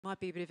Might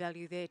be a bit of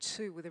value there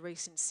too with a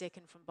recent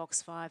second from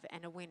box 5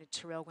 and a win at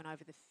Tyrrell went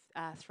over the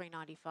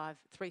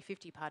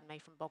 350, pardon me,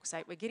 from box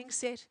 8. We're getting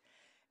set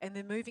and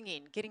they're moving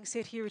in. Getting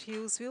set here at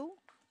Healesville.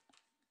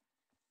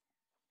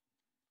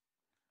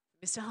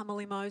 Mr.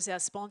 Hummelimo's our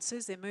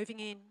sponsors. They're moving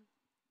in.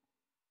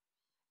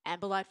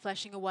 Amber light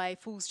flashing away.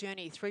 Fool's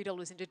Journey,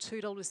 $3 into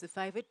 $2 the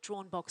favourite.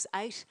 Drawn box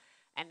 8.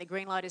 And the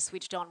green light is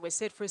switched on. We're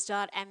set for a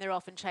start and they're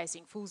off and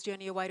chasing. Fool's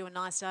Journey away to a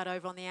nice start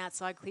over on the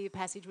outside. Clear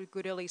Passage with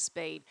good early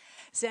speed.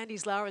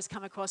 Sandy's Lara has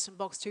come across from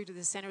box 2 to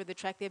the centre of the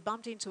track. They're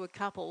bumped into a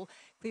couple.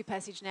 Clear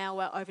Passage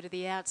now over to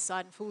the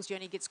outside and Fool's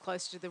Journey gets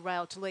closer to the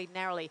rail to lead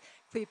narrowly.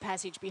 Clear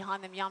Passage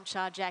behind them,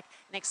 Yumchar Jack.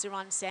 Next to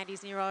run,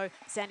 Sandy's Nero,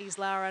 Sandy's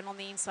Lara, and on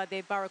the inside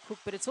there, Borough Cook.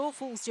 But it's all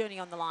Fool's Journey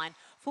on the line.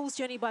 Fool's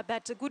Journey by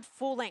bat to good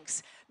 4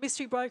 lengths.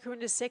 Mystery Broker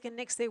into second.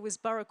 Next there was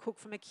Borough Cook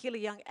from Akila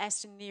Young,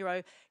 Aston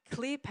Nero.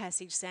 Clear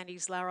Passage,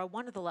 Sandy's Lara,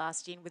 one of the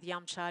last in with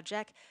Yumchar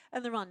Jack,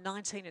 and the run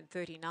 19 and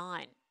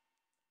 39.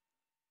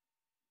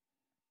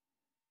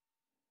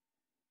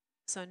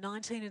 So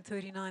 19 and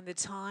 39 the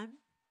time.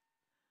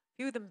 A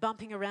few of them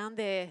bumping around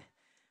there,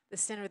 the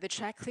centre of the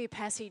track. Clear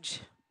Passage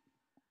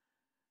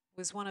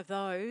was one of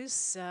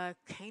those.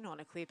 Keen on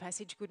a Clear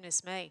Passage,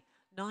 goodness me.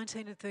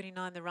 19 and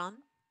 39 the run.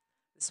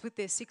 The split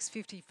there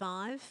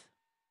 6.55.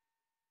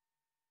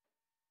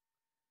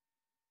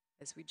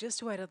 As we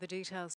just await other details.